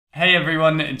Hey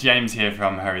everyone, James here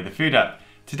from Hurry the Food Up.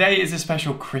 Today is a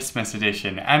special Christmas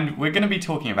edition and we're going to be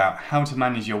talking about how to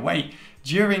manage your weight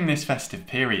during this festive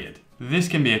period. This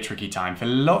can be a tricky time for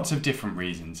lots of different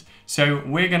reasons, so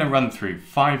we're going to run through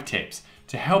 5 tips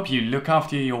to help you look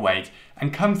after your weight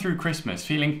and come through Christmas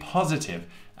feeling positive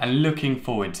and looking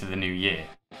forward to the new year.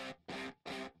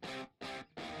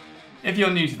 If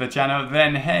you're new to the channel,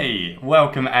 then hey,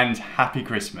 welcome and happy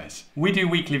Christmas. We do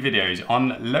weekly videos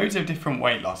on loads of different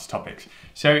weight loss topics,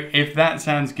 so if that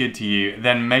sounds good to you,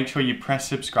 then make sure you press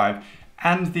subscribe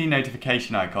and the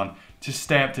notification icon to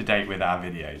stay up to date with our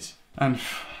videos. And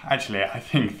actually, I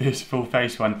think this full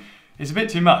face one is a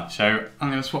bit too much, so I'm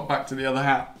going to swap back to the other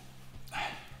hat.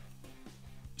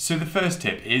 So the first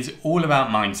tip is all about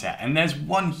mindset, and there's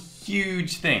one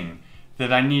huge thing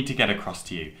that I need to get across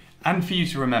to you and for you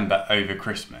to remember over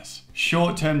Christmas.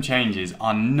 Short-term changes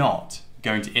are not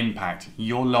going to impact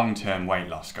your long-term weight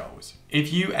loss goals.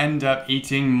 If you end up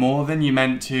eating more than you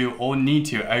meant to or need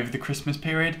to over the Christmas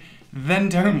period, then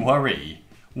don't worry.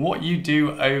 What you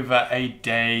do over a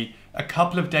day, a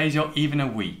couple of days or even a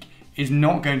week is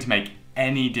not going to make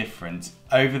any difference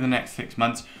over the next 6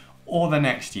 months or the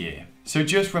next year. So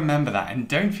just remember that and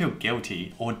don't feel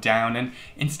guilty or down, and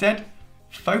instead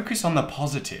focus on the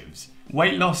positives.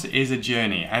 Weight loss is a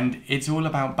journey and it's all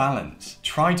about balance.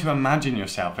 Try to imagine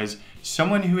yourself as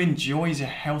someone who enjoys a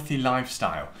healthy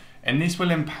lifestyle, and this will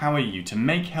empower you to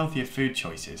make healthier food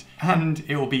choices, and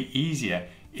it will be easier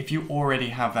if you already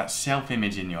have that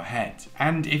self-image in your head.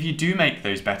 And if you do make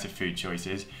those better food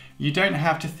choices, you don't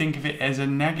have to think of it as a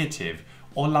negative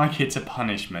or like it's a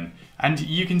punishment, and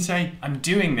you can say, I'm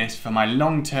doing this for my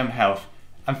long-term health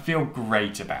and feel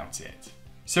great about it.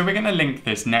 So we're going to link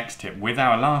this next tip with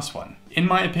our last one. In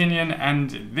my opinion,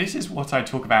 and this is what I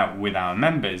talk about with our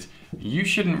members, you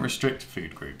shouldn't restrict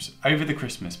food groups over the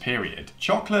Christmas period.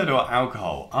 Chocolate or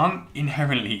alcohol aren't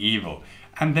inherently evil,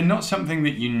 and they're not something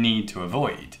that you need to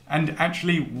avoid. And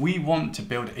actually, we want to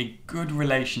build a good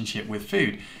relationship with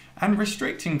food, and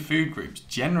restricting food groups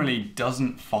generally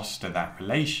doesn't foster that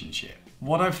relationship.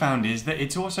 What I've found is that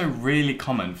it's also really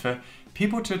common for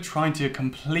people to try to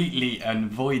completely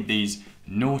avoid these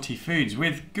naughty foods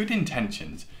with good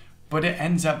intentions, but it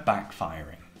ends up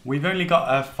backfiring. We've only got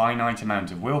a finite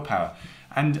amount of willpower,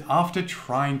 and after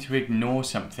trying to ignore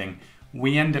something,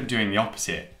 we end up doing the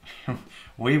opposite.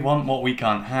 We want what we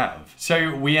can't have.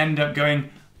 So we end up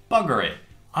going, bugger it,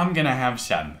 I'm gonna have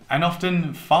some, and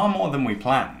often far more than we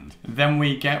planned. Then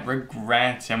we get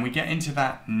regret and we get into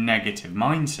that negative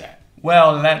mindset.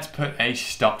 Well, let's put a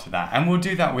stop to that, and we'll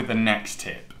do that with the next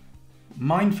tip.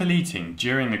 Mindful eating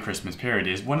during the Christmas period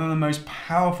is one of the most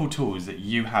powerful tools that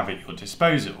you have at your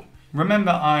disposal.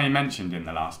 Remember, I mentioned in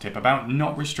the last tip about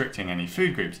not restricting any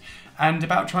food groups and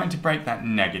about trying to break that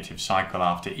negative cycle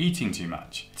after eating too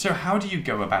much. So how do you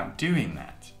go about doing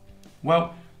that?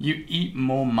 Well, you eat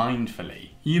more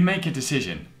mindfully. You make a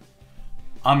decision.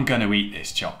 I'm gonna eat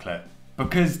this chocolate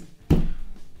because,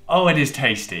 oh, it is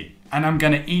tasty, and I'm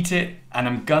gonna eat it and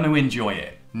I'm gonna enjoy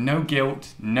it. No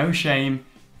guilt, no shame.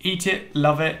 Eat it,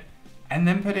 love it, and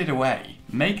then put it away.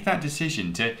 Make that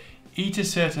decision to eat a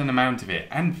certain amount of it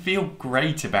and feel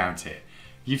great about it.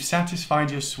 You've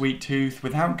satisfied your sweet tooth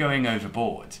without going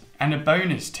overboard. And a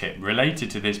bonus tip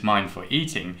related to this mindful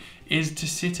eating is to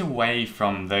sit away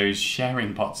from those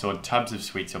sharing pots or tubs of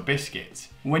sweets or biscuits.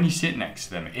 When you sit next to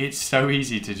them, it's so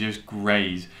easy to just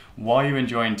graze while you're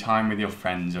enjoying time with your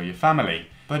friends or your family.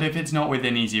 But if it's not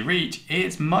within easy reach,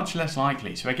 it's much less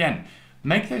likely. So again,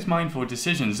 make those mindful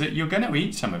decisions that you're going to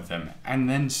eat some of them and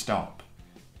then stop.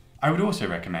 I would also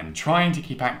recommend trying to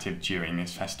keep active during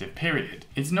this festive period.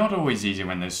 It's not always easy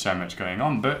when there's so much going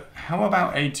on, but how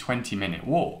about a 20-minute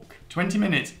walk? 20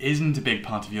 minutes isn't a big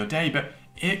part of your day, but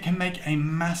it can make a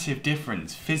massive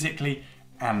difference physically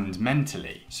and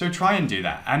mentally. So try and do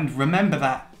that, and remember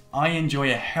that I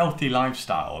enjoy a healthy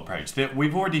lifestyle approach that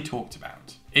we've already talked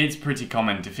about. It's pretty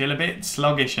common to feel a bit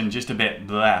sluggish and just a bit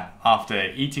bleh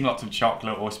after eating lots of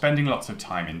chocolate or spending lots of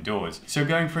time indoors. So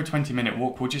going for a 20-minute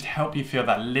walk will just help you feel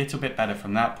that little bit better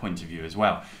from that point of view as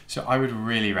well. So I would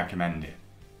really recommend it.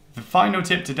 The final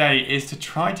tip today is to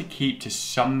try to keep to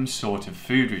some sort of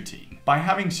food routine. By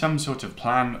having some sort of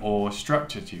plan or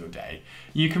structure to your day,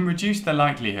 you can reduce the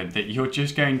likelihood that you're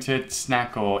just going to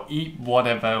snack or eat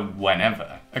whatever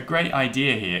whenever. A great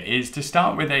idea here is to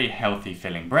start with a healthy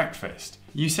filling breakfast.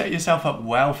 You set yourself up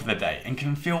well for the day and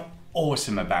can feel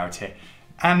awesome about it.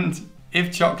 And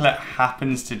if chocolate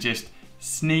happens to just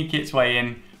sneak its way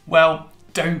in, well,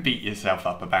 don't beat yourself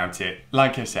up about it.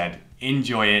 Like I said,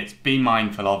 enjoy it, be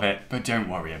mindful of it, but don't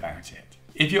worry about it.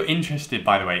 If you're interested,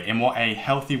 by the way, in what a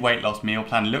healthy weight loss meal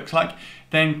plan looks like,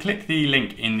 then click the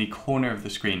link in the corner of the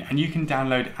screen and you can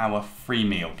download our free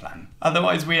meal plan.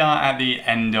 Otherwise, we are at the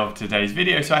end of today's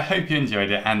video, so I hope you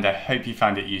enjoyed it and I hope you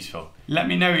found it useful. Let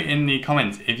me know in the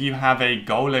comments if you have a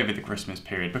goal over the Christmas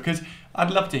period, because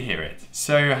I'd love to hear it.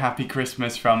 So happy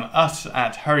Christmas from us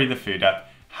at Hurry the Food Up.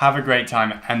 Have a great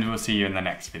time and we'll see you in the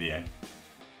next video.